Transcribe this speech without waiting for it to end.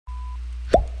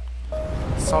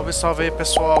Salve, salve aí,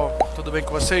 pessoal, tudo bem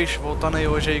com vocês? Voltando aí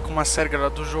hoje aí com uma série, galera,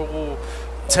 do jogo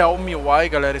Tell Me Why,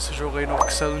 galera. Esse jogo aí novo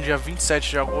que saiu no dia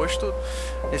 27 de agosto,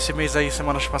 esse mês aí,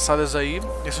 semanas passadas aí.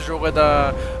 Esse jogo é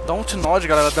da Dontnod,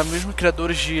 galera, da mesma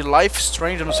criadores de Life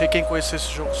Strange. Eu não sei quem conhece esse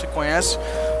jogo, se conhece.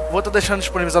 Vou estar deixando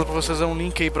disponibilizado pra vocês um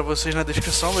link aí pra vocês na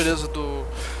descrição, beleza? Do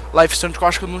Life Strange, que eu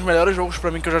acho que é um dos melhores jogos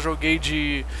pra mim que eu já joguei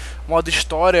de modo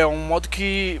história. É um modo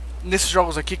que, nesses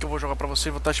jogos aqui que eu vou jogar pra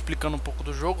vocês, vou estar explicando um pouco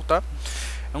do jogo, tá?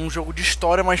 É um jogo de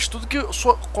história, mas tudo que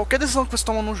qualquer decisão que você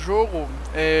toma no jogo,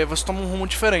 você toma um rumo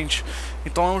diferente.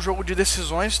 Então é um jogo de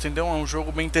decisões, entendeu? É um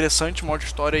jogo bem interessante, modo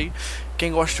história aí. Quem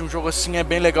gosta de um jogo assim, é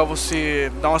bem legal você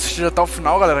dar uma assistida até o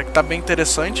final, galera, que tá bem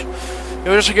interessante.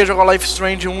 Eu já cheguei a jogar Life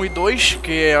Strange 1 e 2,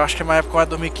 que eu acho que é uma época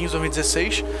 2015,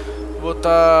 2016. Vou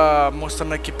estar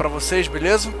mostrando aqui pra vocês,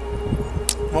 beleza?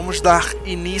 Vamos dar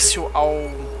início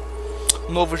ao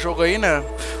novo jogo aí, né?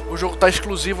 O jogo tá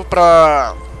exclusivo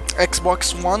pra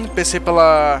Xbox One, PC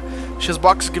pela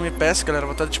Xbox Game Pass, galera.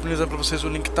 Vou estar disponibilizando pra vocês o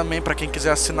link também pra quem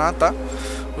quiser assinar, tá?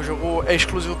 O jogo é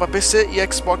exclusivo pra PC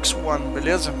e Xbox One,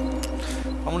 beleza?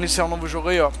 Vamos iniciar um novo jogo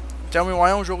aí, ó. Tell Me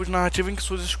Why é um jogo de narrativa em que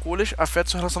suas escolhas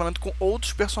afetam seu relacionamento com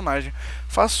outros personagens.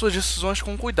 Faça suas decisões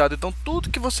com cuidado. Então tudo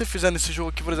que você fizer nesse jogo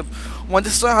aqui, por exemplo, uma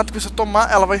decisão errada que você tomar,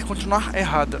 ela vai continuar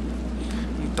errada.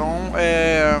 Então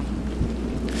é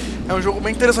um jogo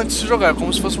bem interessante de se jogar, é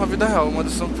como se fosse uma vida real. Uma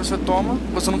decisão que você toma,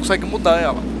 você não consegue mudar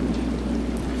ela.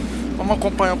 Vamos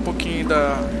acompanhar um pouquinho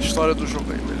da história do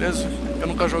jogo aí, beleza? Eu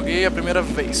nunca joguei, é a primeira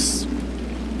vez.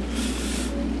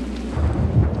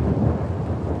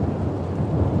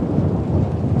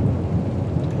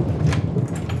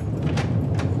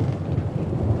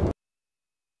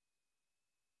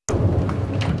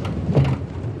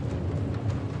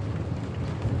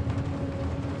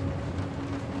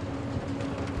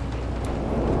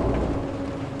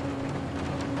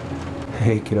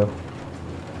 Hey, kiddo.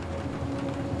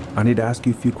 I need to ask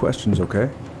you a few questions, okay?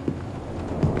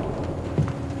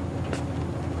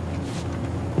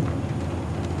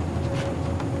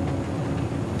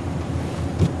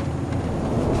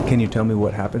 Can you tell me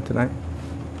what happened tonight?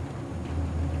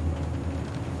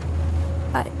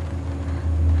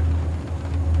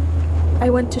 I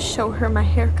went to show her my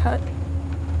haircut.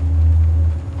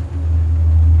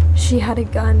 She had a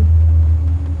gun.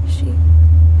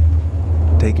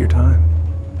 Take your time.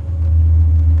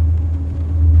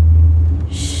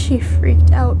 She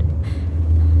freaked out.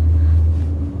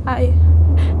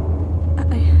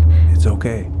 It's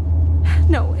okay.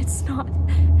 No, it's not.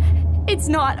 It's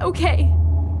not okay.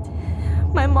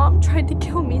 My mom tried to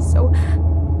kill me, so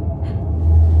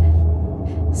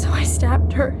I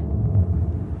stabbed her.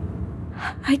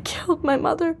 I killed my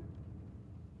mother.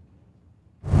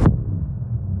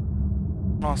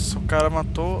 Nossa, o cara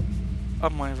matou a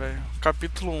mãe, velho.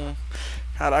 Capítulo 1.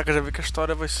 Caraca, já vi que a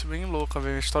história vai ser bem louca,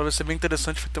 velho. A história vai ser bem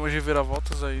interessante, vai ter umas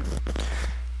reviravoltas aí.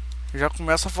 Já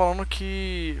começa falando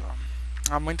que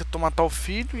a mãe tentou matar o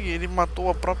filho e ele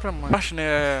matou a própria mãe. Acho,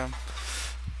 né?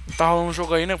 Tá rolando um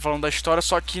jogo aí, né? Falando da história,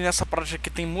 só que nessa parte aqui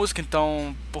tem música,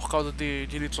 então, por causa de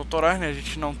direitos autorais, né? A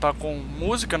gente não tá com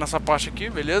música nessa parte aqui,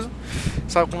 beleza?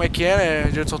 Sabe como é que é, né?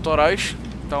 Direitos autorais.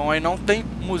 Então aí não tem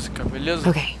música, beleza?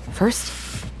 Okay, first,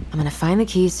 I'm gonna find the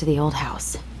keys to the old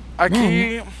house. Aqui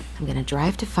Then, I'm gonna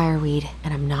drive to Fireweed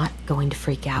and I'm not going to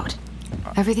freak out.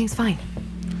 Everything's fine.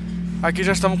 Aqui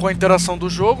já estamos com a interação do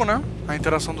jogo, né? A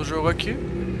interação do jogo aqui.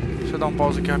 Deixa eu dar um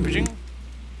pause aqui rapidinho.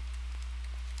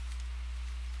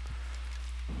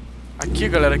 Aqui,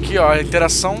 galera, aqui, ó, a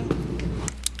interação.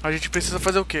 A gente precisa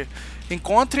fazer o quê?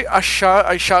 Encontre as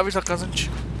chaves da casa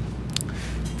antiga.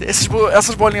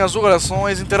 Essas bolinhas azul, galera, são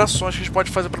as interações que a gente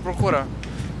pode fazer pra procurar.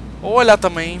 Ou olhar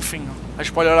também, enfim, ó. A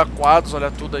gente pode olhar quadros,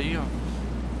 olhar tudo aí, ó.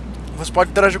 Você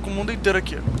pode interagir com o mundo inteiro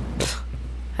aqui.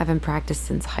 Haven't practiced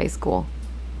since high school.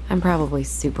 I'm probably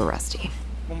super rusty.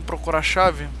 Vamos procurar a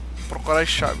chave? Procurar as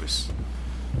chaves.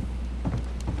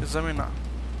 Examinar.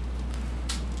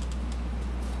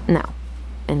 No.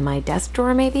 In my desk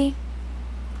drawer, maybe?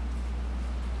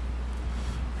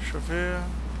 Deixa eu ver.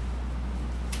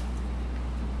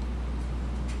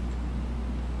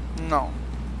 Não.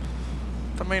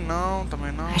 Também não,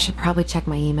 também não. I should probably check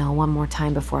my email one more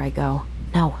time before I go.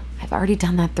 No, I've already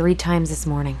done that 3 times this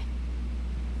morning.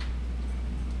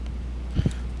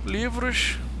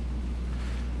 Livros.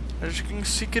 A gente em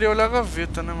si queria olhar a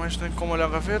gaveta, né? Mas tem como olhar a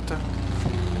gaveta?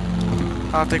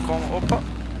 Ah, tem como. Opa!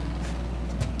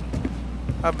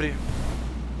 Abrir.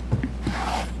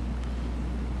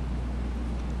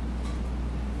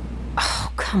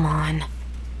 Oh, come on.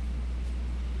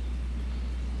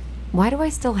 Why do I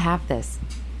still have this?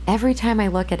 Every time I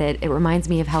look at it, it reminds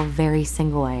me of how very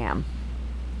single I am.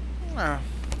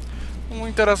 Não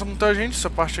interessa muita gente essa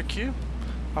parte aqui.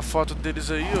 A foto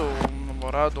deles aí, o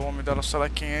namorado, o homem dela, sei lá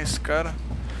quem é esse cara.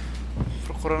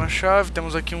 Procurando a chave,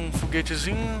 temos aqui um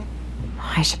foguetezinho.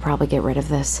 I should probably get rid of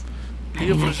this. I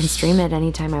mean, I can Livros. stream it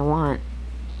anytime I want.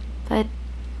 But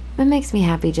it makes me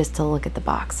happy just to look at the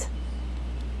box.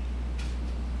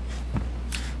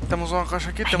 Temos uma caixa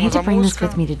aqui, I need temos to a bring this música.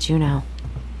 with me to Juno.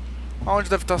 Aonde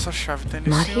deve estar essa chave? Tem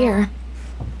Not Inicio? here.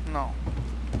 Não.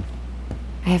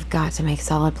 I have got to make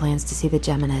solid plans to see the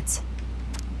Geminids.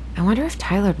 I wonder if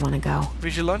Tyler'd want to go.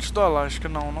 Vigilantes do Alasca.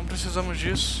 Não, não precisamos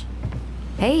disso.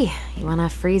 Hey, you wanna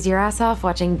freeze your ass off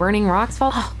watching burning rocks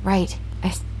fall? Oh, right.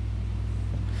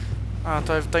 Ah,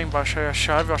 tá embaixo aí a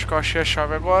chave. Acho que eu achei a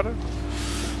chave agora.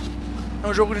 É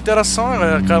um jogo de interação,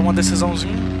 é uma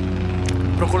decisãozinha.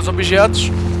 Procura os objetos.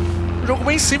 Um jogo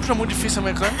bem simples, não é muito difícil a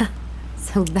mecânica.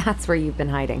 So that's where you've been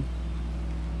hiding.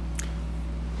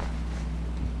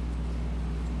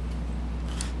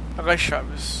 Pagar as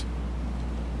chaves.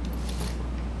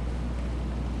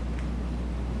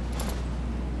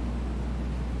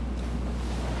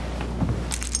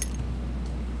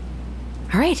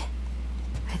 All right.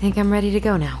 I think I'm ready to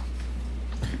go now.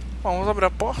 Bom, vamos abrir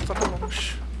a porta, né?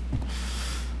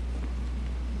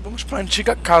 Vamos pra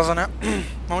antiga casa, né?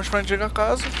 Vamos pra antiga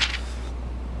casa.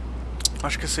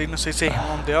 Acho que esse aí, não sei se é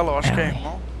irmão dela, eu acho que é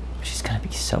irmão. She's gonna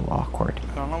be so awkward.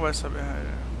 Ela não vai saber.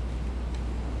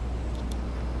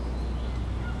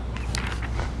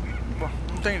 Bom,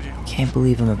 entendi. Can't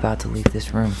believe I'm about to leave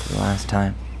this room for the last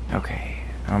time. Okay,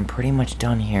 I'm pretty much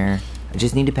done here. I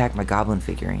just need to pack my goblin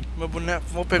figurine. Meu boneco,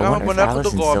 vou pegar meu boneco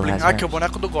do Goblin. Ah, aqui, o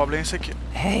boneco do Goblin, esse aqui.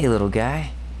 Hey, little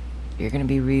guy. You're gonna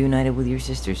be reunited with your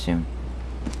sister soon.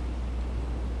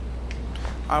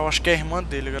 Ah, eu acho que é a irmã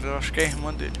dele, galera. Eu acho que é a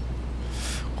irmã dele.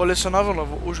 Colecionável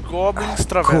novo. Os Goblins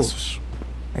Travessos.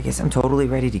 I guess I'm totally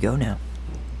ready to go now.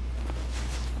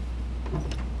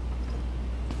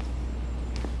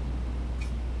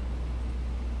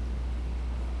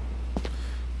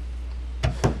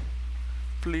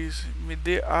 Please, me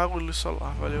dê água e luz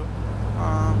solar, valeu.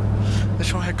 Ah,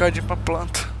 deixa um recadinho pra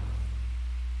planta.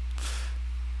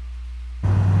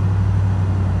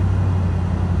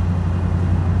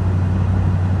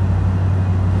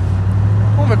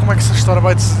 Vamos ver como é que essa história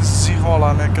vai se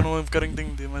desenrolar, né? Que eu não quero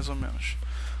entender, mais ou menos.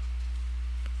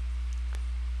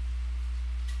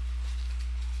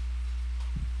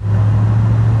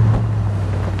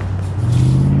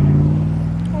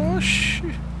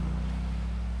 Oxi.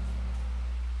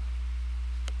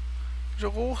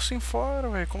 Jogou o ursinho fora,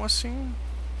 velho. Como assim?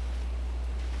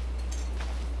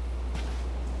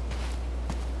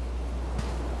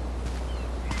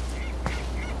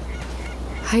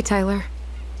 Hi, Tyler.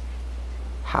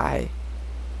 Hi.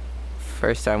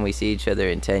 First time we see each other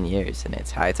in 10 years, and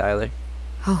it's hi, Tyler.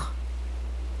 Oh,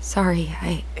 sorry,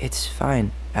 It's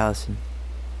fine, Allison.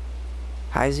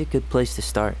 Hi's a good place to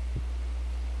start.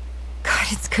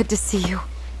 God, it's good to see you.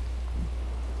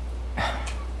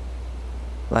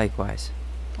 Likewise.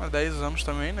 Há 10 anos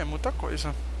também, né? Muita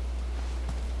coisa.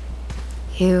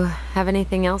 You have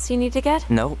anything else you need to get?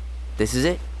 Nope. This is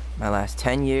it. My last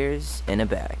 10 years in a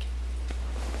bag.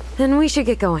 Then we should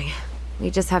get going. We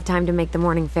just have time to make the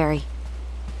morning ferry.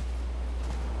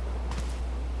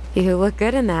 You look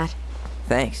good in that.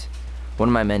 Thanks. One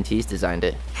of my mentees designed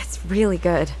it. It's really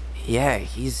good. Yeah,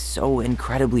 he's so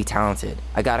incredibly talented.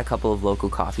 I got a couple of local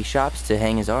coffee shops to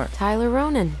hang his art. Tyler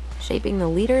Ronan, shaping the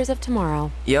leaders of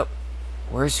tomorrow. Yep.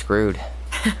 We're screwed.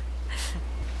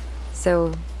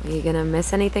 So, are you gonna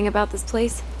miss anything about this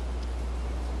place?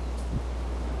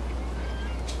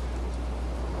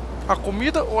 A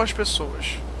comida ou as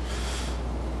pessoas?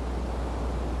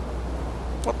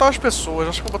 Botar as pessoas,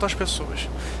 acho que vou botar as pessoas.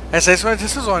 Essas aí são as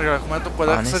decisões, galera. Como é que eu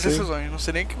posso essas Honestly, decisões? Não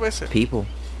sei nem o que vai ser. People.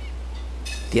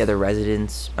 The other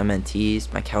residents, my mentees,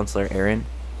 my counselor Aaron.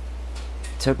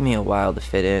 It took me a while to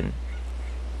fit in.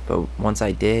 But once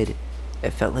I did,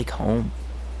 it felt like home.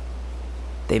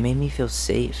 They made me feel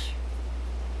safe.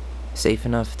 Safe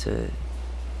enough to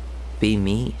be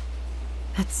me.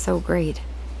 That's so great.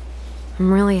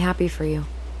 I'm really happy for you.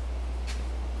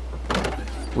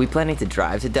 We planning to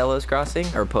drive to Delos Crossing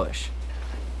or push?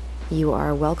 You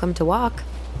are welcome to walk.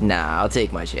 Nah, I'll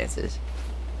take my chances.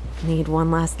 Need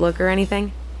one last look or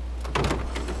anything?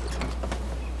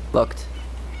 Looked.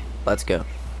 Let's go.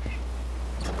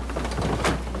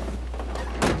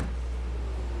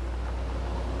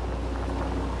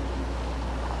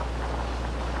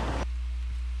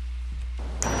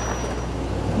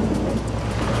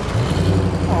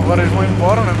 Bom, agora eles vão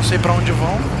embora, né? Não sei pra onde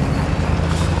vão.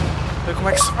 Ver como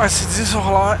é que vai se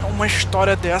desenrolar uma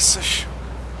história dessas.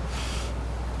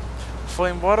 Foi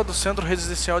embora do centro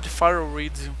residencial de Fire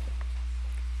Ridge.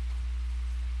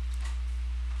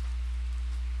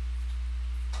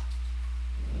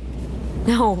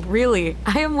 No, really.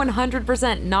 I am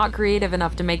 100% not creative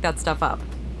enough to make that stuff up.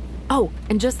 Oh,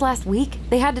 and just last week,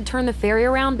 they had to turn the ferry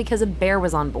around because a bear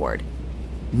was on board.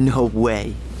 No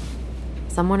way.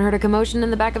 Someone heard a commotion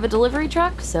in the back of a delivery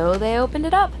truck, so they opened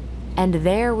it up. And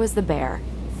there was the bear,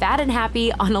 fat and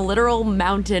happy on a literal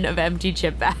mountain of empty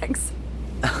chip bags.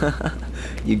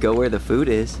 You go where the food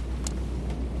is.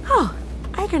 Oh,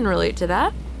 I can relate to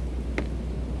that.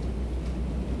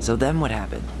 So then what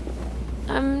happened?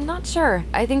 I'm not sure.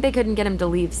 I think they couldn't get him to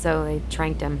leave, so they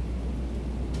tranked him.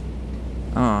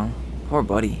 Oh, poor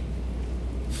buddy.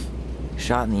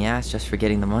 Shot in the ass just for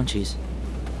getting the munchies.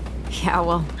 Yeah,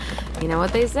 well, you know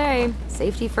what they say.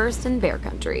 Safety first in bear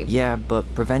country. Yeah,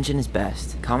 but prevention is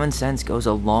best. Common sense goes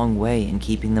a long way in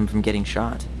keeping them from getting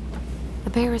shot. The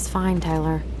bear is fine,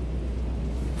 Tyler.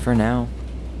 For now.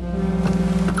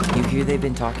 You hear they've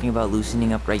been talking about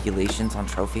loosening up regulations on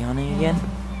trophy hunting again?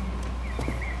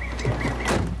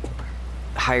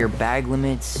 Higher bag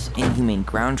limits, inhumane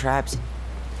ground traps,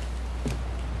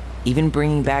 even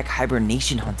bringing back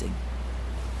hibernation hunting.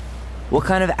 What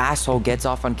kind of asshole gets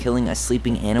off on killing a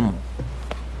sleeping animal?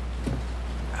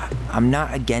 I'm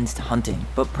not against hunting,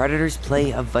 but predators play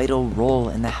a vital role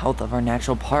in the health of our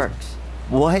natural parks.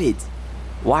 What?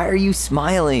 Why are you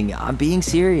smiling? I'm being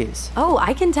serious. Oh,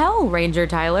 I can tell, Ranger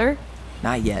Tyler.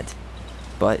 Not yet,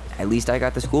 but at least I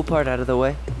got the school part out of the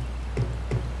way.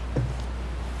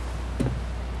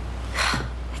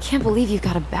 I can't believe you've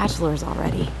got a bachelor's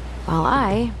already. While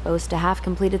I boast a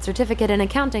half-completed certificate in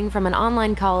accounting from an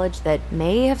online college that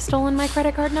may have stolen my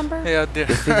credit card number. É,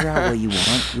 You'll figure out what you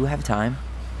want. You have time.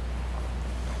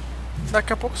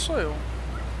 daqui a pouco sou eu.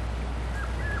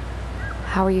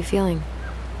 How are you feeling?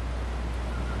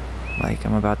 Like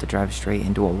I'm about to drive straight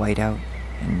into a whiteout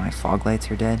and my fog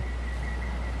lights are dead.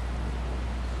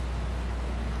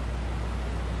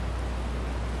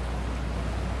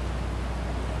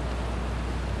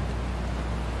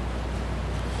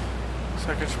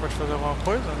 Será que a gente pode fazer alguma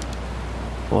coisa?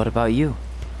 What about you,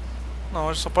 Não,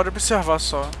 a gente só pode observar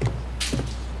só.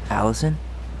 Allison?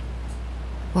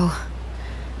 Whoa.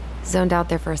 Zoned out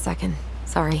there for a second.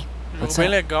 Sorry. Jogo What's bem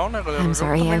up? legal, né, galera? I'm O jogo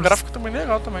sorry, também, I was- gráfico também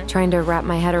legal também. Trying to wrap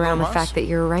my head around the Nice. fact that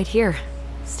you're right here,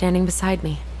 standing beside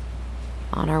me,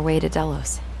 on our way to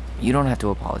Delos. You don't have to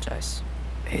apologize.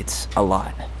 It's a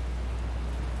lot.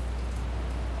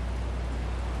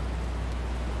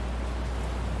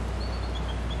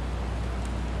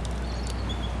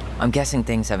 I'm guessing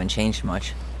things haven't changed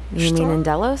much. You mean in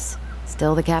Delos?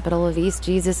 Still the capital of East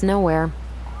Jesus Nowhere.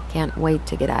 Can't wait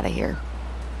to get out of here.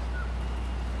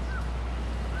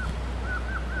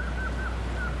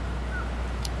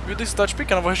 Vida em cidade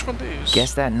pequena, vou responder isso.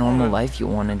 Guess that normal Vamos ver. life you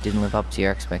wanted didn't live up to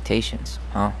your expectations,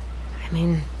 huh? I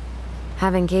mean,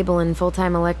 having cable and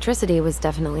full-time electricity was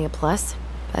definitely a plus,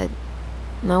 but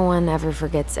no one ever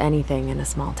forgets anything in a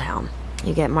small town.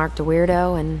 You get marked a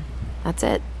weirdo and that's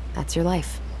it. That's your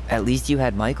life. At least you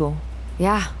had Michael.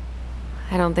 Yeah.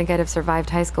 I don't think I'd have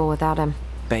survived high school without him.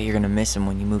 Bet you're gonna miss him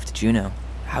when you move to Juneau.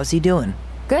 How's he doing?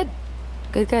 Good.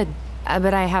 Good.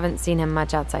 But I haven't seen him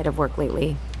much outside of work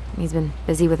lately. He's been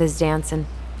busy with his dance and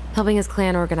helping his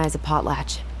clan organize a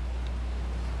potlatch.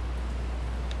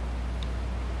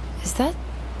 Is that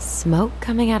smoke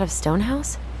coming out of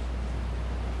Stonehouse?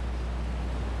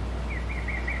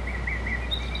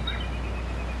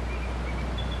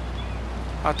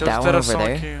 Ah, tem outra That one over interação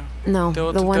there? aqui. No, Tem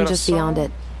outra the one just interação. beyond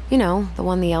it. You know, the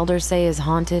one the elders say is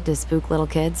haunted to spook little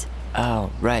kids. Oh,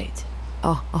 right.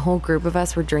 Oh, a whole group of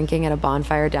us were drinking at a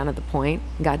bonfire down at the point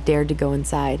and got dared to go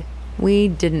inside. We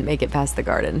didn't make it past the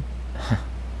garden.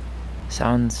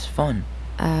 Sounds fun.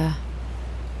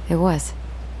 It was.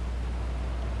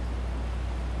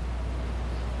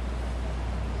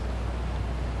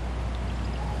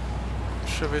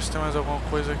 Deixa eu ver se tem mais alguma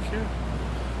coisa aqui.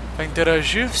 Pra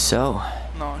interagir? So,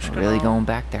 Não, acho que really não. going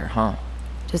back there, huh?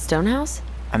 To Stonehouse?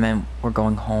 I mean, we're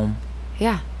going home.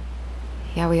 Yeah.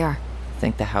 Yeah, we are.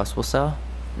 Think the house will sell?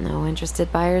 No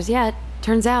interested buyers yet.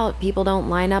 Turns out people don't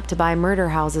line up to buy murder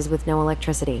houses with no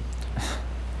electricity.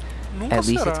 Nunca At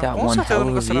least será. it's got Com one certeza hell of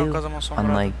nunca a será view. Casa Mal Assombrada.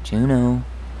 Unlike Juneau.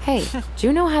 Hey,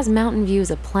 Juneau has mountain views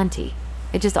aplenty.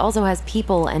 It just also has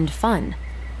people and fun.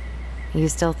 You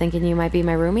still thinking you might be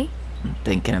my roomie? I'm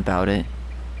thinking about it.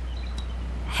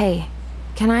 Hey,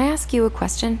 can I ask you a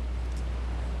question?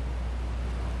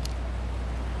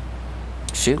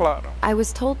 Shoot. Claro. I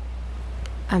was told...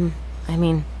 I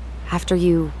mean, after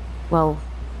you, well,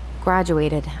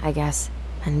 graduated, I guess,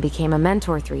 and became a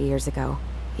mentor 3 years ago,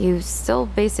 you still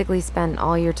basically spent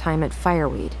all your time at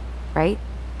Fireweed, right?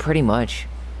 Pretty much.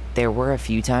 There were a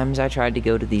few times I tried to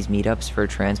go to these meetups for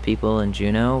trans people in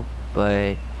Juneau,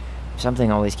 but something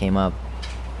always came up.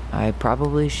 I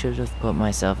probably should have put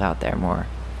myself out there more,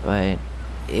 but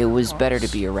it was better to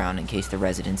be around in case the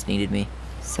residents needed me.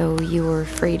 So you were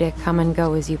free to come and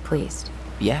go as you pleased?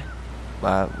 Yeah.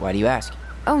 Why do you ask?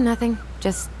 Oh, nothing.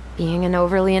 Just being an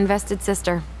overly invested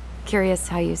sister. Curious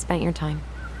how you spent your time.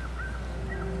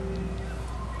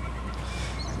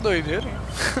 Doideira, hein?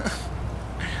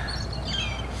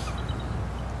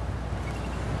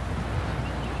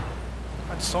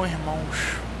 Mas são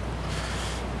irmãos.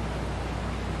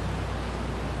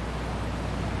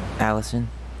 Allison,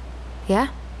 Yeah?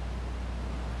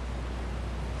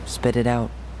 spit it out.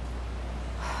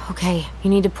 Okay, you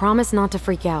need to promise not to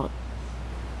freak out.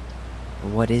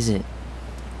 What is it?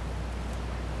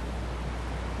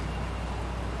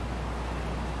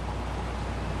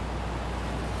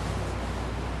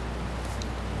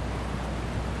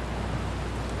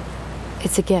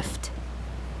 It's a gift.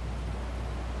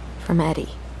 From Eddie.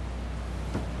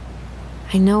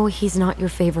 I know he's not your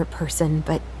favorite person,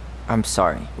 but I'm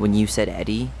sorry. When you said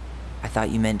Eddie, I thought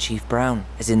you meant Chief Brown,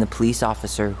 as in the police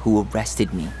officer who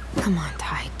arrested me. come on,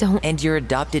 Ty, don't... And your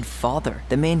adopted father,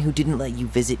 the man who didn't let you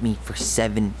visit me for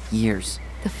 7 years.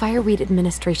 The Fireweed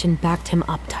administration backed him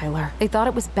up, Tyler. They thought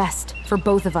it was best for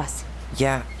both of us.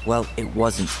 Yeah, well, it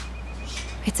wasn't.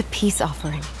 It's a peace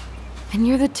offering. And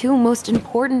you're the two most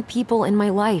important people in my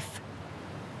life.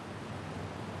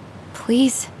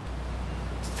 Please?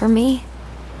 For me?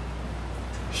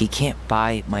 He can't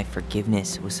buy my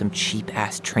forgiveness with some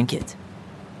cheap-ass trinket.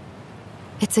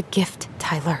 It's a gift,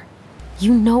 Tyler.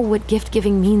 You know what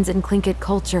gift-giving means in Tlingit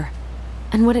culture,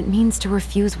 and what it means to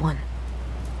refuse one.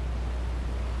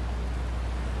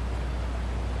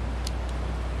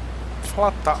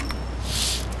 Fala, tá.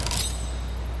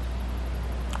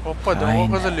 Opa, deu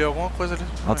alguma coisa ali,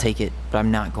 I'll take it, but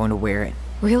I'm not going to wear it.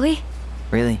 Really?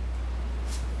 Really.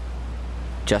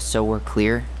 Just so we're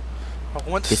clear,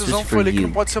 alguma decisão foi ali que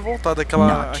não pode ser voltada.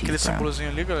 Aquele símbolozinho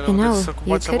ali, galera. You Uma know, decisão que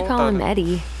you pode ser could call him voltada.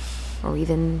 Eddie. Or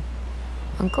even...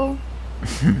 Uncle?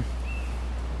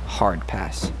 hard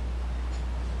pass.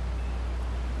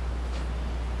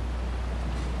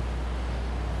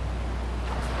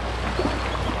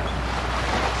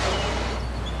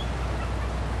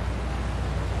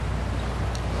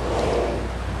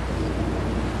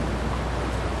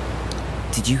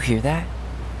 Did you hear that?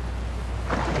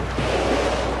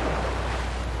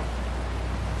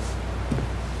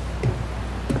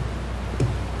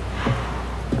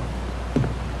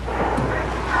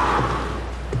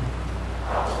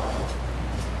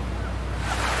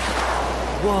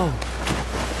 Whoa.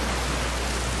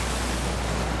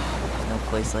 No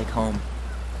place like home.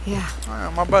 Yeah. Ah, é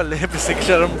uma baleia, pensei que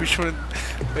já era um bicho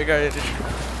pegar eles.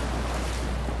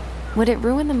 Would it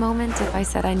ruin the moment if I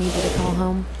said I needed to call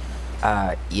home?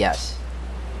 Yes.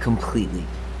 Completely.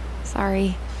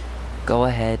 Sorry. Go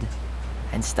ahead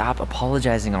and stop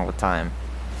apologizing all the time.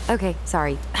 Okay,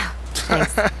 sorry.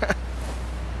 Thanks.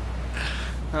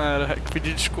 Caraca,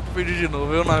 pedir desculpa, pedir de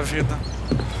novo, eu na vida.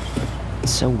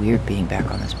 It's so weird being back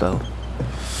on this boat.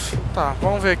 Tá,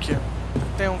 vamos ver aqui.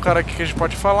 Tem um cara aqui que a gente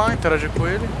pode falar, interagir com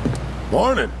ele.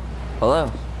 Morning.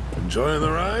 Hello. Enjoying the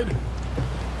ride?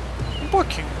 Um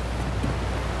pouquinho.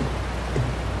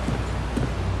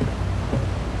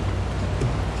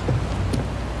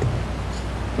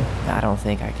 I don't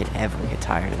think I could ever get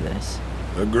tired of this.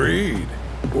 Agreed.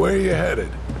 Where are you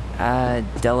headed?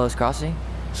 Delos Crossing?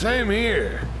 Same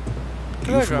here.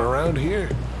 Que You from legal. around here?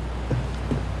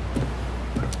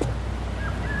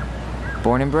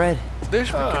 Born and bred.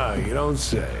 Deixa eu Ah, you don't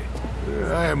say.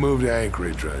 I moved to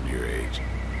Anchorage around your age.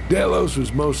 Delos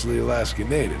was mostly Alaskan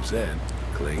natives then.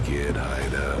 Tlingit,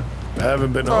 Haida. I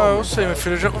haven't been Ah, home. eu sei, meu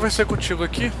filho, eu já conversei contigo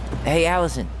aqui. Hey,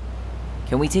 Allison.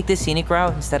 Can we take the scenic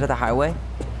route instead of the highway?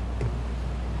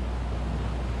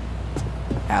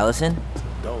 Allison?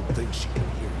 Don't think she can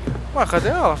hear you. Ué, cadê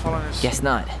ela falando isso? Guess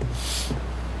not.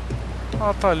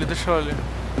 Ah, tá ali, deixa ela ali.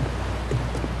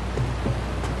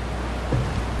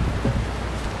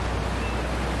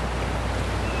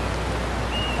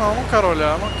 Não, não quero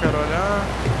olhar, não quero olhar.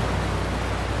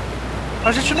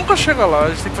 A gente nunca chega lá, a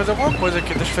gente tem que fazer alguma coisa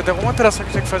aqui. Deixa eu ver, tem alguma interação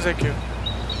que a gente tem que fazer aqui.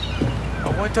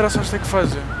 Alguma interação a gente tem que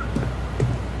fazer.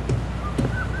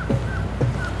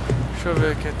 Deixa eu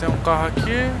ver aqui, tem um carro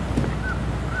aqui.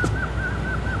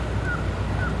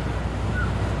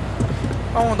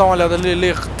 Vamos dar uma olhada ali,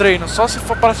 ler treino, só se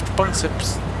for para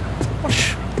Panceps.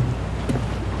 Oxi.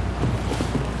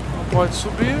 Não pode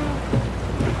subir.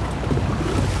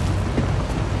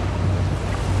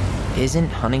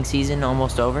 Isn't hunting season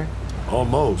almost over?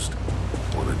 Almost.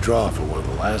 Want to draw for one of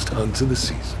the last hunts of the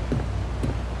season.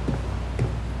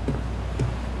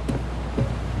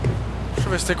 Deixa eu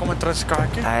eu ver se tem como entrar nesse carro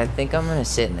aqui. I think I'm gonna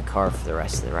sit in the car for the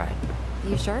rest of the ride.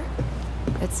 You sure?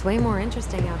 It's way more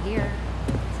interesting out here.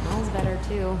 Smells better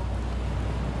too.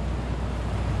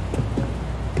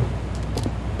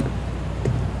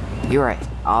 You're right.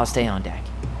 I'll stay on deck.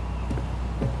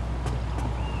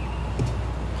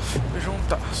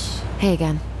 Juntas. Hey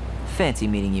again. Fancy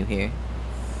meeting you here.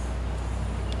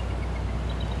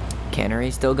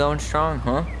 Cannery still going strong,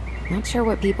 huh? Not sure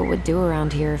what people would do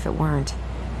around here if it weren't.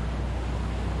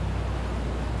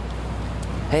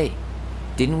 Hey,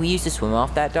 didn't we used to swim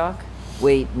off that dock?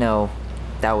 Wait, no.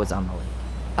 That was on the lake.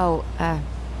 Oh,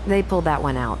 they pulled that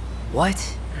one out.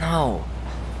 What? No.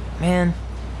 Man,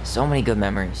 so many good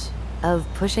memories. Of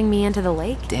pushing me into the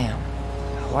lake? Damn.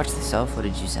 Watch the cell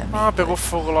footage you sent me. Ah, pegou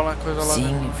fogo lá na coisa lá.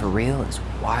 Seeing it for real is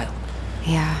wild.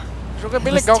 Yeah. O jogo é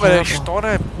bem legal, galera. A história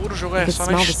é puro, o jogo é só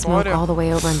na história.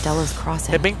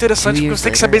 É bem interessante porque você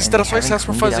tem que saber as interações certas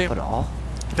pra fazer.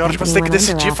 Tem horas que você tem que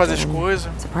decidir fazer as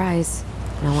coisas. Surprise.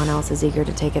 No one else is eager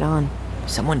to take it on.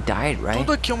 Someone died, right?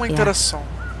 Tudo aqui é uma interação.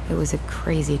 It was a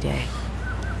crazy day.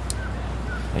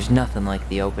 There's nothing like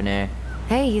the open air.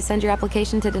 Hey, you sent your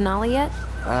application to Denali yet?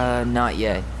 Not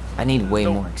yet. I need way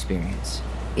more experience.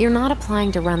 You're not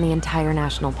applying to run the entire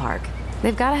national park.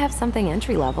 They've got to have something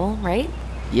entry level, right?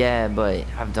 Yeah, but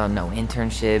I've done no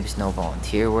internships, no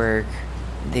volunteer work.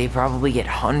 They probably get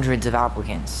hundreds of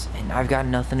applicants, and I've got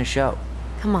nothing to show.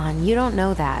 Come on, you don't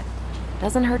know that.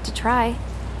 Doesn't hurt to try.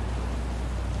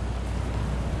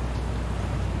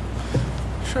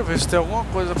 Deixa eu ver se tem alguma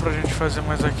coisa pra gente fazer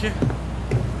mais aqui.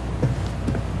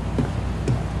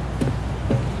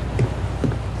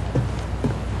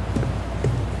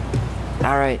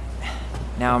 Alright,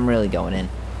 now I'm really going in.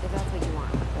 If that's what you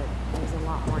want, but there's a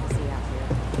lot more to see out here.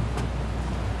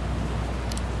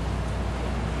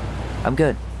 I'm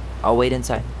good. I'll wait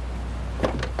inside.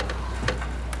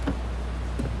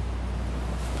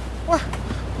 Ué,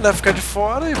 deve ficar de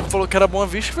fora e falou que era boa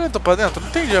vista e entrou pra dentro. Não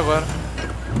entendi agora.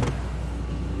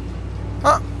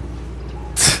 Ah!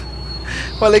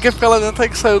 Falei que ia ficar lá dentro aí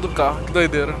que saiu do carro. Que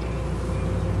doideira.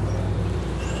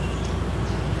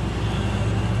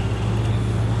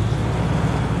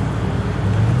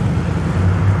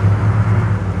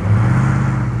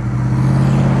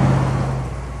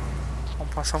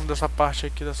 Passamos dessa parte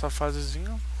aqui, dessa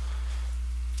fasezinha.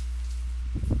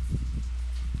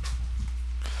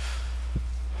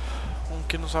 Um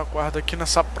que nos aguarda aqui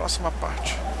nessa próxima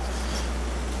parte.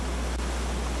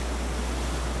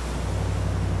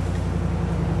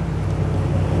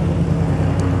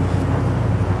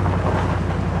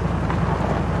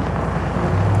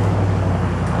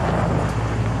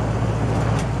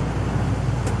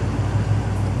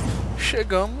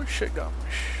 Chegamos.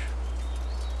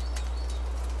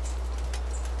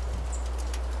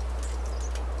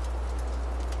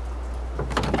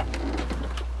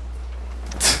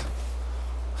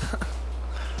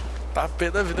 Tá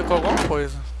pé da vida com alguma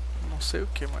coisa. Não sei o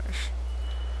que, mas...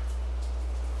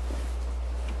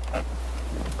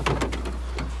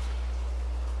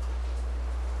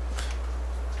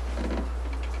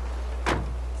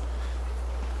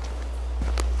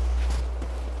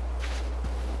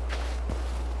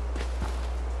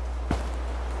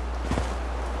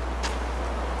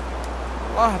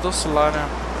 Ardou-se lá, né?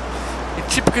 E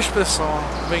típica expressão,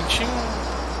 ó. Ventinho.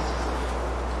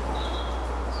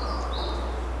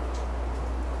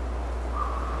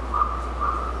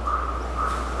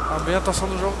 A ambientação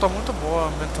do jogo tá muito boa, a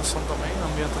ambientação também, a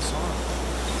ambientação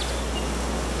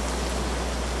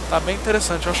tá bem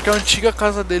interessante. Eu acho que a antiga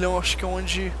casa dele, eu acho que é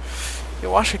onde...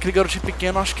 Eu acho que aquele garotinho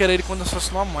pequeno, eu acho que era ele quando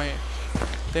assassinou a mãe.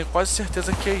 Tenho quase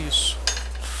certeza que é isso.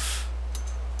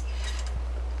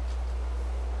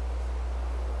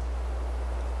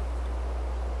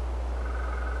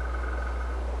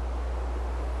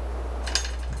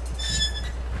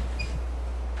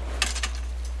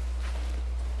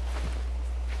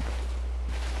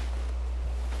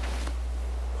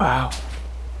 Wow.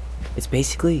 It's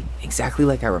basically exactly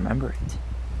like I remember it.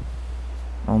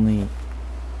 Only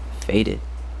faded.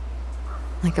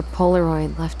 Like a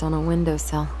Polaroid left on a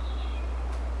windowsill.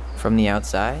 From the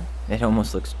outside, it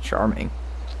almost looks charming.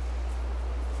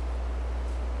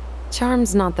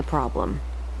 Charm's not the problem.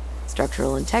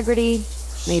 Structural integrity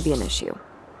may be an issue.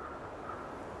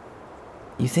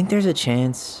 You think there's a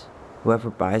chance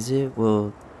whoever buys it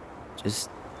will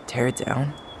just tear it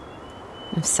down?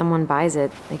 If someone buys it,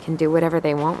 they can do whatever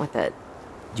they want with it.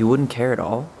 You wouldn't care at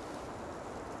all?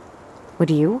 Would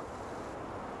you?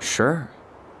 Sure.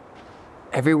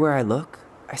 Everywhere I look,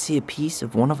 I see a piece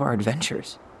of one of our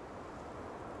adventures.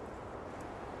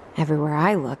 Everywhere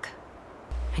I look,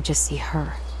 I just see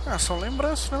her. Ah, são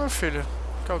lembranças, né, meu filho?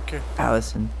 Que é o quê?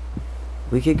 Allison,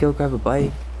 We could go grab a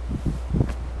bite.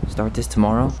 Start this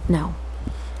tomorrow? No.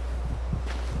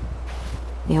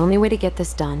 The only way to get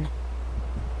this done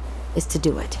is to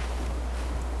do it.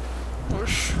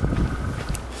 Oxe.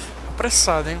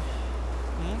 Apressada, hein?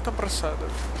 Muito apressada.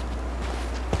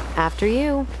 After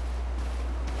you.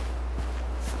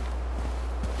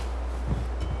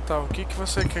 Tá, o que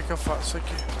você quer que eu faça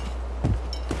aqui?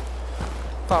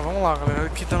 Tá, vamos lá, galera.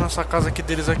 Aqui tá nessa casa aqui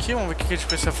deles aqui. Vamos ver o que a gente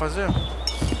precisa fazer.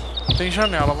 Tem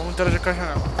janela, vamos interagir com a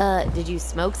janela. Did you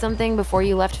smoke something before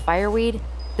you left fireweed?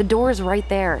 The door's right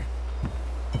there.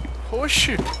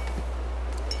 Oxi!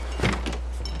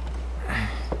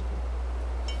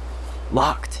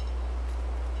 Locked.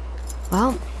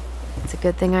 Well, it's a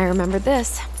good thing I remembered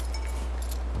this.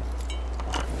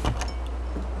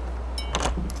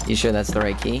 You sure that's the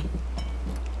right key?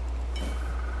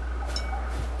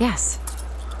 Yes.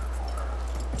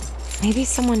 Maybe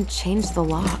someone changed the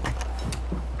lock.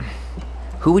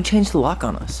 Who would change the lock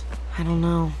on us? I don't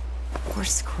know. We're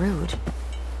screwed.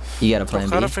 You got a plan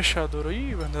B? Trocaram a fechadura.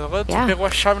 Ih, agora tu Yeah. pegou a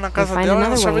chave na casa find dela e a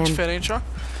another chave way é in. diferente, ó.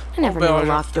 I never Bel knew a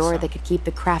já locked door aconteceu. that could keep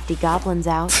the crafty goblins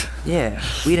out. Yeah,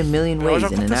 we had a million Bel ways já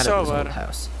in and out aconteceu of this old agora.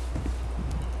 house.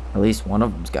 At least one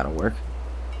of them's gotta work.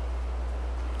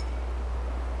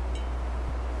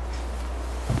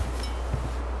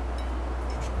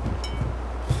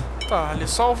 Tá, ele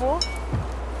salvou.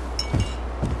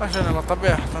 A janela tá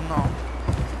aberta, não.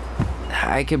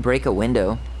 I could break a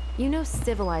window. You know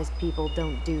civilized people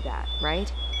don't do that,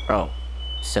 right? Oh,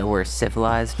 so we're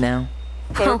civilized now?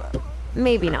 Well,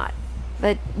 maybe not.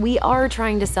 But we are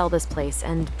trying to sell this place,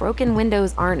 and broken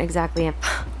windows aren't exactly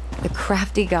the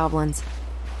crafty goblins.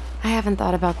 I haven't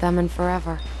thought about them in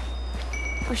forever.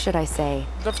 Or should I say,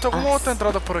 Deve ter alguma outra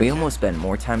entrada por We aqui. almost spent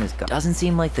more time as doesn't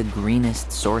seem like the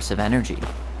greenest source of energy.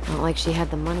 not like she had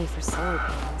the money for solar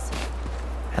panels.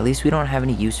 At least we don't have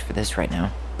any use for this right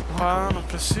now. Ah, não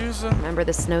precisa. Remember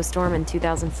the snowstorm in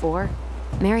 2004?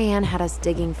 Marianne had us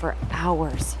digging for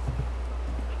hours.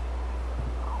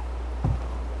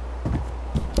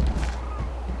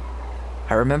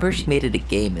 I remember she made it a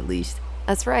game at least.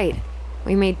 That's right.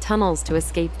 We made tunnels to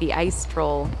escape the ice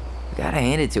troll. Gotta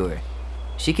hand it to her.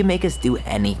 She can make us do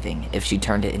anything if she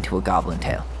turned it into a goblin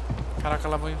tale. Caraca,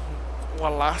 ela vai o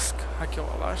Alasca. Aqui é o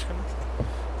Alasca, né?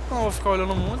 Não vou ficar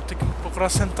olhando muito, tem que procurar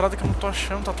essa entrada que eu não tô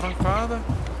achando, tá trancada.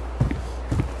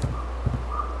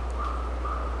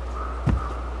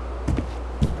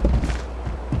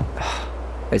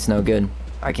 It's no good.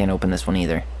 I can't open this one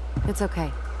either. It's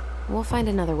okay. We'll find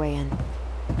another way in.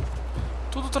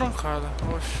 Tudo trancado.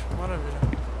 Oxe, maravilha.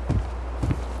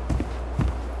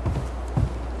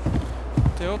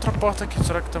 Tem outra porta aqui,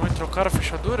 será que também trocaram a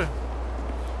fechadura?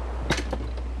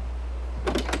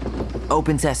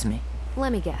 Open sesame.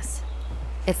 Let me guess.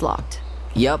 It's locked.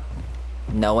 Yup.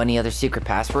 Know any other secret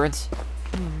passwords?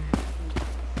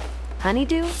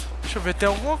 Honeydew? Deixa eu ver, tem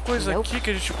alguma coisa Nope. aqui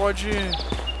que a gente pode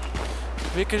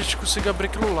ver que a gente consiga abrir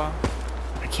aquilo lá.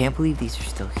 I can't believe these are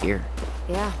still here.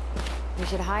 Yeah. We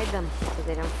should hide them so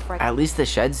they don't fret. At least the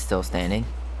shed's still standing.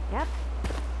 Yep.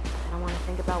 I don't want to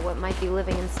think about what might be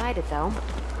living inside it, though.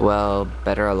 Well,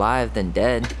 better alive than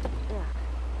dead.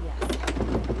 Yes.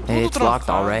 Tudo It's locked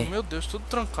trancado, alright. meu Deus, tudo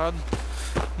trancado.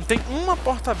 Não tem uma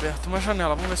porta aberta, uma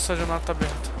janela. Vamos ver se essa janela tá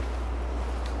aberta.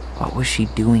 What was she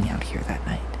doing out here that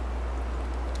night?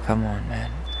 Come on, man.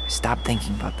 Stop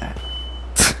thinking about that.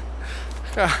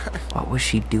 What was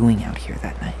she doing out here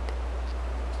that night?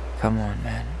 Come on,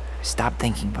 man. Stop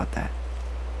thinking about that.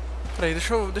 Peraí,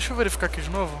 deixa eu verificar aqui de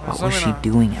novo. What was she Examinar.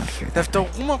 doing out here Deve that ter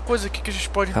night? alguma coisa aqui que a gente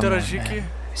pode Come on, interagir que... man.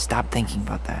 Stop thinking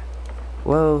about that.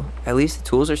 Well, at least the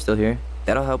tools are still here.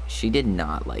 That'll help. She did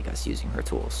not like us using her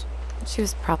tools. She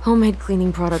was homemade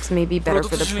cleaning products may be better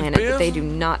for the Produtos de planet, but they limpeza. do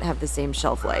not have the same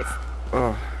shelf life.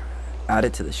 Oh, add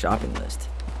it to the shopping list.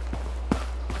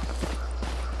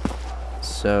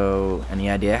 So, any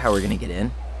idea how we're gonna get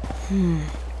in?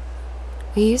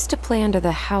 We used to play under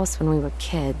the house when we were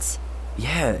kids.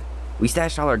 Yeah, we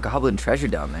stashed all our goblin treasure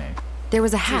down there. There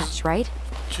was a hatch, right?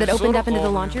 That opened up into the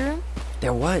Tesouro laundry room?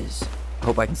 There was.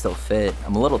 Hope I can still fit.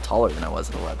 I'm a little taller than I was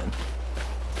at 11.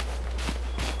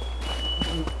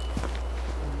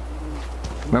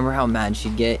 Remember how mad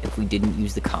she'd get if we didn't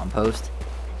use the compost?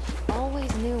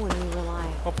 Always knew when we were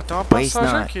lying. Opa, tem uma Waste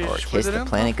passagem not, aqui. A or gente kiss poderia the entrar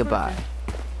planet por goodbye.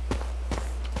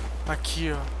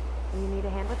 Aqui, ó. You need a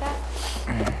hand with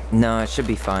that? No, it should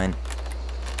be fine.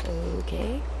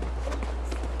 Okay.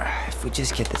 If we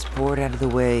just get this board out of the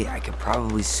way, I could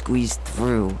probably squeeze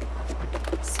through.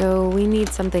 So we need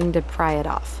something to pry it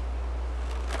off.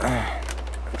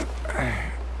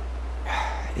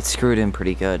 It's screwed in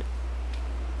pretty good.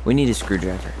 We need a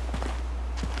screwdriver.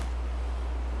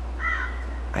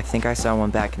 I think I saw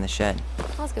one back in the shed.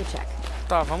 Let's go check.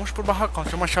 Tá, vamos pro barracão.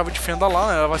 Tem uma chave de fenda lá,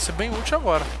 né? Ela vai ser bem útil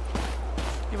agora.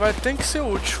 E vai ter que ser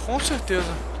útil, com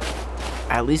certeza.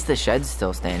 At least the shed's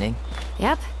still standing.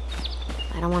 Yep.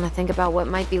 I don't want to think about what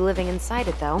might be living inside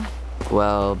it, though.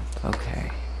 Well,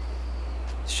 okay.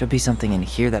 Should be something in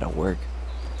here that'll work.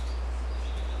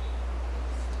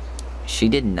 She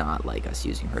did not like us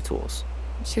using her tools.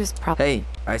 She was probably... Hey,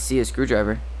 I see a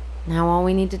screwdriver. Now all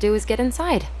we need to do is get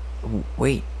inside.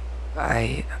 Wait,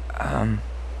 I'm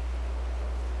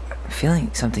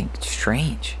feeling something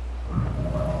strange.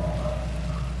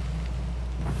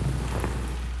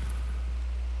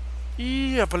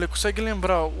 Ih, a Vale consegue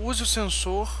lembrar. Use o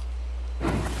sensor.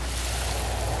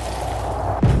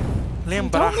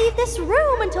 Lembrar. Don't leave this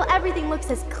room until everything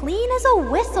looks as clean as a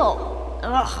whistle.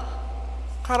 Ugh.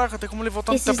 Caraca, tem como ele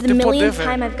voltar no This is tempo the e ter poder, millionth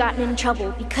time velho. I've gotten in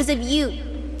trouble because of you.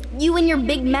 You and your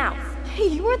big mouth. Hey,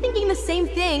 you were thinking the same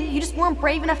thing. You just weren't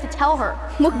brave enough to tell her.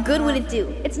 What good would it do?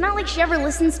 It's not like she ever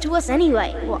listens to us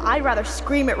anyway. Well, I'd rather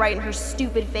scream it right in her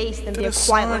stupid face than be a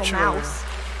quiet little mouse.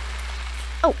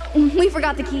 Oh, we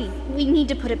forgot the key. We need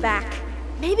to put it back.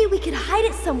 Maybe we could hide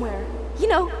it somewhere. You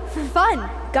know, for fun.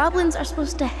 Goblins are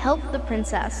supposed to help the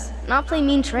princess, not play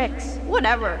mean tricks.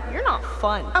 Whatever, you're not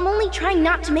fun. I'm only trying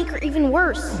not to make her even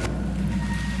worse.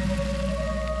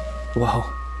 Whoa,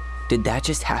 did that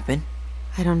just happen?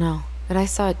 I don't know, but I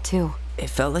saw it too. It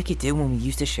felt like it did when we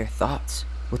used to share thoughts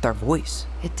with our voice.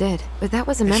 It did, but that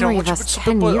was a Esse é memory um of tipo us de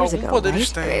 10 years algum ago, poder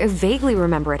eles right? têm. I vaguely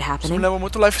remember it Isso me happening. lembra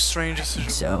muito Life is Strange esse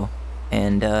jogo. So,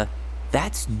 and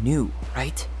that's new,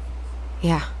 right?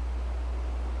 Yeah.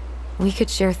 We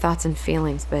could share thoughts and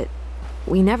feelings, but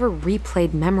we never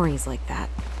replayed memories like that.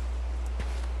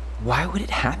 Why would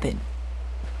it happen?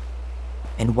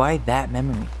 And why that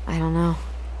memory? I don't know.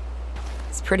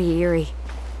 It's pretty eerie.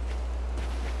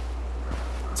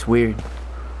 It's weird,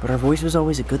 but our voice was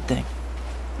always a good thing.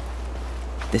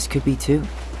 This could be too.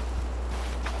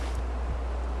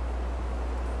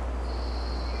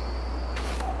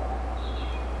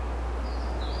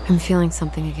 I'm feeling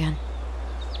something again.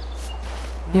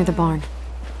 Near the barn.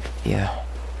 Yeah,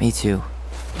 me too.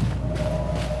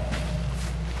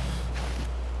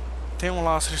 Tem um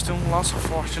laço, eles têm um laço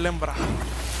forte, lembrar.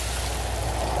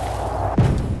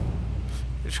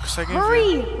 Eles conseguem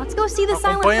Hurry! ver. Let's go see the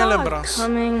silent Acompanha a dog. lembrança.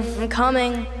 I'm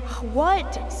coming.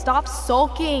 What? Stop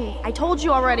sulking. I told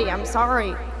you already, I'm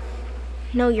sorry.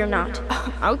 No, you're not.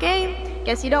 Okay,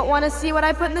 guess you don't want to see what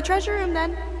I put in the treasure room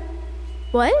then.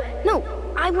 What? No,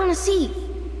 I want to see.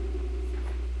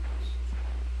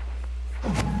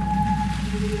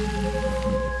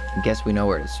 Guess we know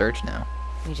where to search now.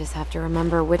 We just have to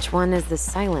remember which one is the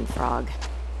silent frog.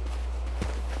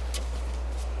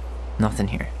 Nothing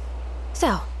here.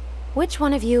 So, which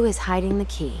one of you is hiding the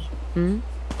key?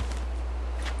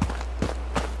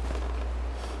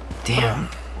 Damn,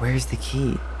 where's the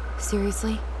key?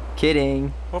 Seriously?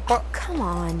 Kidding. Opa, Come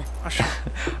on. achei.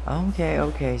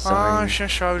 Okay, Ah, sorry. achei a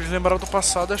chave. Eles lembraram do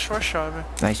passado e achou a chave.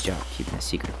 Nice job keeping a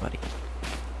secret, buddy.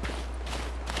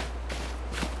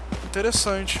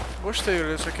 Interessante. Gostei,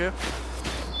 galera. Isso aqui é...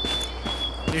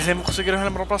 Eles conseguiram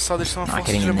relembrar o passado. Eles têm uma Not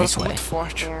força de getting in lembrança this way. muito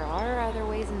forte. There are other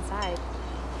ways inside.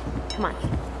 Come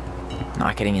on.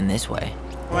 Not getting in this way.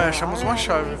 Ué, achamos uma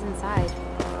chave. Ways inside.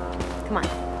 Come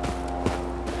on.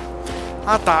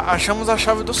 Ah tá, achamos a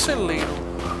chave do celeiro.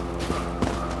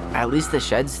 At least the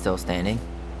shed's still standing.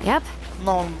 Yep.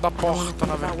 Não, da porta,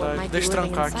 na About what verdade. might be Deixa eu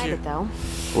living trancar inside aqui. it, though.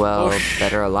 Well, Osh.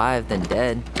 better alive than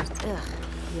dead. Ugh.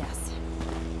 Yes.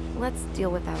 Let's deal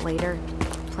with that later.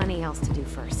 Plenty else to do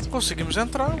first. Conseguimos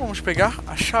entrar, vamos pegar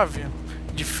a chave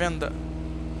de fenda.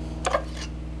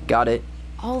 Got it.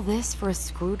 All this for a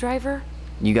screwdriver?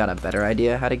 You got a better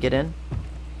idea how to get in?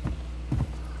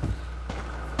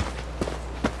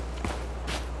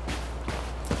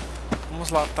 Vamos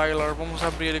lá, Tyler, vamos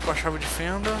abrir ele com a chave de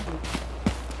fenda.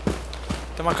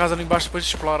 Tem uma casa ali embaixo, depois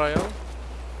explora ela.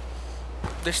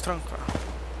 Destrancar.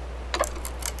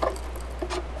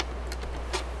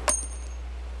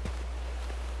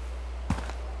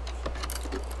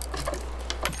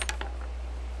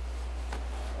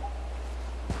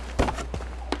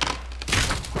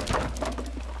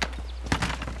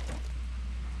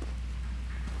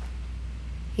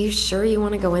 You sure you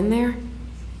want to go in there?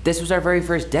 This was our very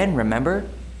first den, remember?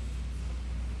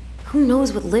 Who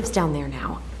knows what lives down there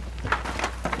now?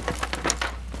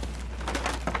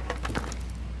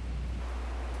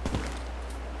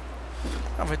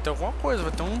 Ah, vai ter alguma coisa,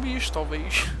 vai ter um bicho,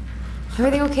 talvez.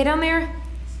 Everything okay down there?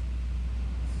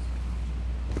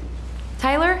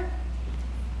 Tyler?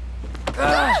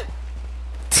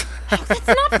 That's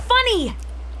not funny!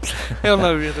 Eu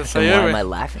na vida, isso aí Then é, why am I velho.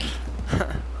 laughing?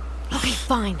 Okay,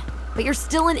 fine. But you're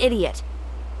still an idiot.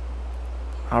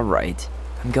 Alright,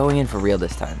 I'm going in for real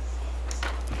this time.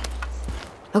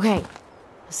 Okay.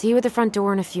 I'll see you at the front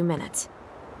door in a few minutes.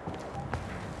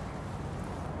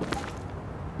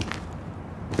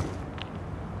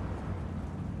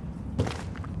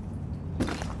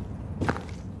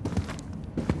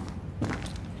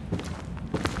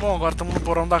 Bom, agora estamos no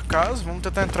porão da casa. Vamos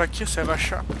tentar entrar aqui, se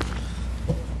agachar.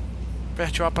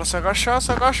 Aperte o A pra se agachar,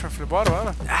 se agacha, meu filho. Bora,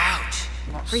 bora. Ouch!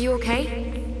 Nossa. Are you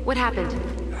okay? What happened?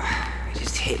 I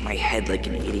just hit my head like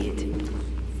an idiot.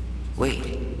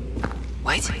 Wait.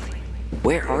 What?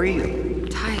 Where are you?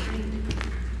 Ty,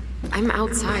 I'm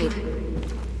outside.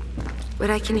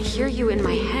 But I can hear you in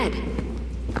my head.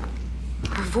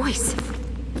 Our voice.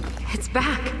 It's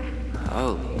back.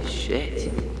 Holy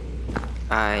shit.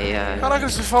 Caraca,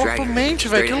 você fala por mente,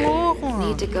 velho. Que louco, mano.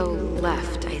 Need to go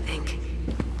left, I think.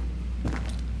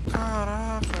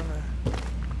 Caraca, velho.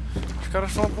 Os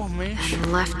caras falam por mente.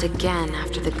 And left again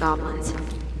after the goblins.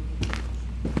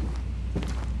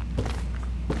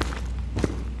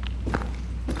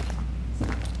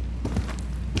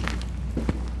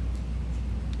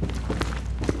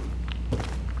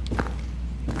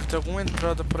 Deve ter alguma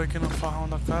entrada por aqui no farrão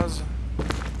da casa.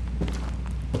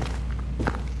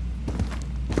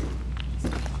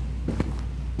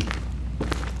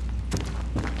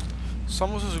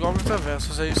 Somos os goblins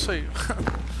reversos, é isso aí.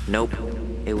 Nope,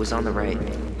 it was on the right.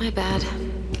 My bad.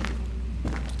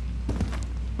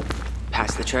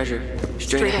 Past the treasure,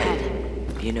 straight ahead.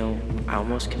 You know, I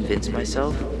almost convinced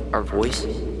myself our voice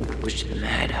was the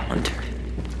Mad Hunter.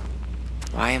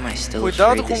 Why am I still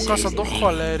Cuidado afraid com to o say his caçador name?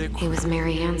 colérico. It was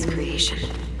Mary Ann's creation.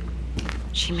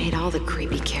 She made all the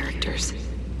creepy characters.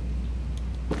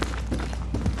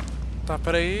 Tá,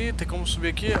 peraí, tem como subir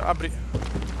aqui? Abrir.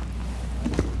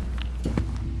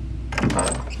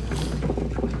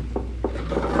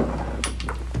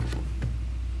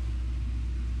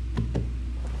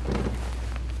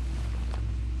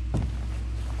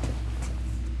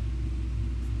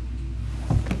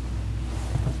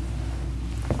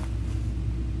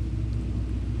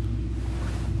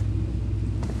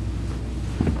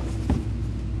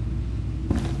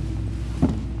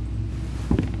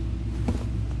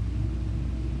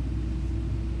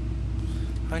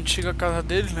 A antiga casa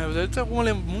deles, né? Deve ter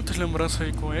muitas lembranças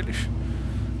aí com eles.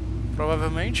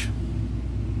 Provavelmente.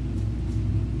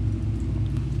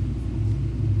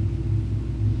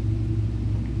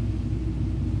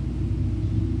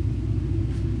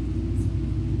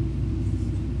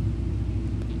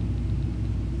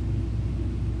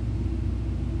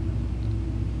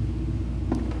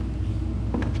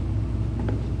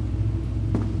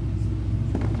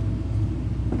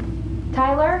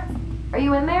 Tyler, are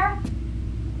you in there?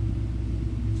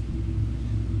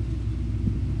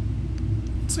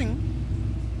 Sim.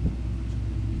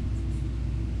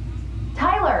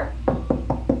 Tyler!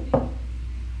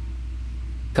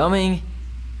 Coming!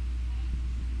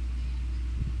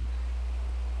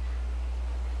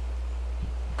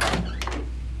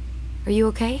 Are you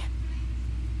okay?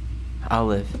 I'll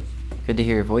live. Good to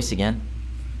hear your voice again.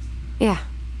 Yeah,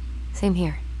 same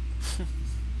here.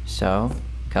 So,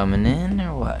 coming in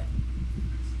or what?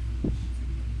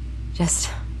 Just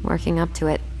working up to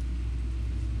it.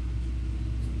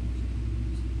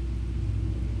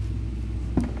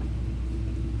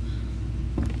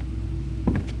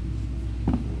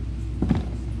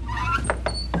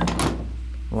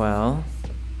 Well,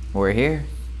 we're here.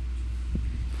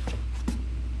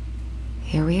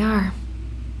 Here we are.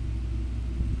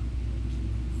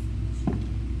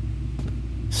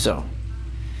 So,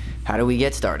 how do we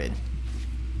get started?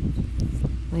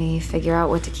 We figure out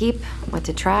what to keep, what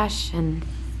to trash, and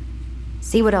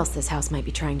see what else this house might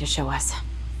be trying to show us.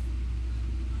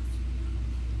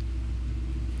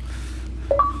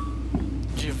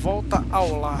 De volta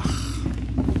ao lar.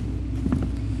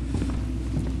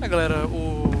 Galera,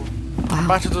 a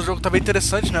parte do jogo tá bem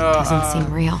interessante, né? Doesn't seem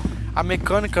real. A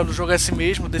mecânica do jogo é assim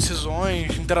mesmo,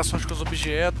 decisões, interações com os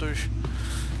objetos.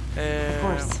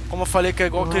 Como eu falei, que é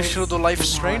igual aquele estilo do Life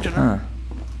Strange, né?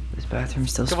 This bathroom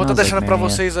still Que eu vou estar deixando pra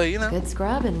Marianne. vocês aí, né? Good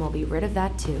scrub and we'll be rid of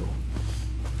that too.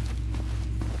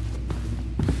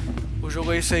 O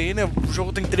jogo é esse aí, né? O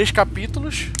jogo tem 3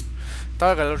 capítulos.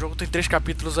 Tá, galera? O jogo tem 3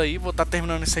 capítulos aí. Vou estar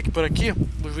terminando esse aqui por aqui.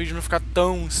 O vídeo não ficar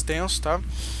tão extenso, tá?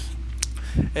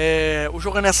 O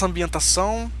jogo é nessa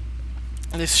ambientação,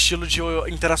 nesse estilo de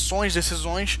interações,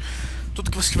 decisões.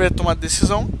 Tudo que você tiver tomado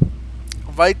decisão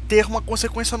vai ter uma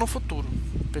consequência no futuro,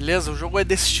 beleza? O jogo é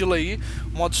desse estilo aí,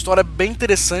 o modo história é bem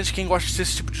interessante. Quem gosta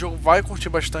desse tipo de jogo vai curtir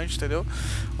bastante, entendeu?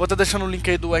 Vou estar deixando o link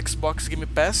aí do Xbox Game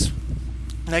Pass,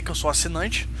 né, que eu sou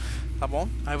assinante, tá bom?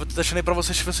 Aí eu vou estar deixando aí pra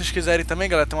vocês, se vocês quiserem também,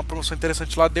 galera. Tem uma promoção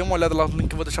interessante lá, dê uma olhada lá no link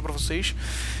que eu vou deixar pra vocês.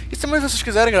 E também, se vocês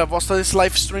quiserem, galera, posso fazer esse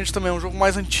Life Strange também, é um jogo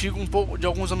mais antigo, um pouco de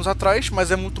alguns anos atrás,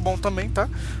 mas é muito bom também, tá?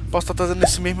 Posso estar trazendo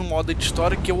esse mesmo modo aí de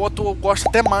história, que o outro eu gosto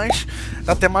até mais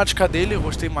da temática dele, eu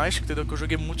gostei mais, entendeu? Que eu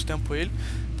joguei muito tempo ele.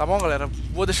 Tá bom, galera?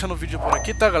 Vou deixando o vídeo por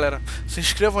aqui, tá, galera? Se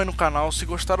inscrevam aí no canal, se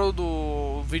gostaram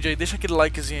do vídeo aí, deixa aquele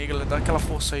likezinho aí, galera, dá aquela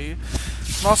força aí.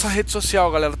 Nossa rede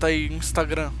social, galera, tá aí,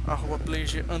 Instagram,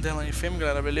 @playg_fm,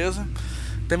 galera, beleza?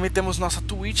 Também temos nossa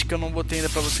Twitch, que eu não botei ainda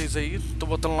pra vocês aí, tô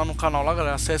botando lá no canal lá,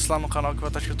 galera, acesse lá no canal que vai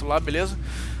estar escrito lá, beleza?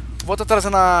 Vou estar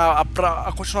trazendo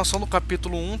a continuação do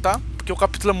capítulo 1, tá? Porque o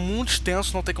capítulo é muito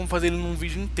extenso, não tem como fazer ele num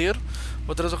vídeo inteiro.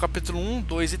 Vou trazer o capítulo 1,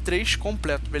 2 e 3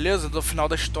 completo, beleza? Do final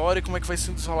da história e como é que vai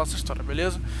se desenrolar essa história,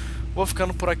 beleza? Vou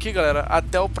ficando por aqui, galera.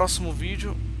 Até o próximo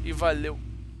vídeo e valeu!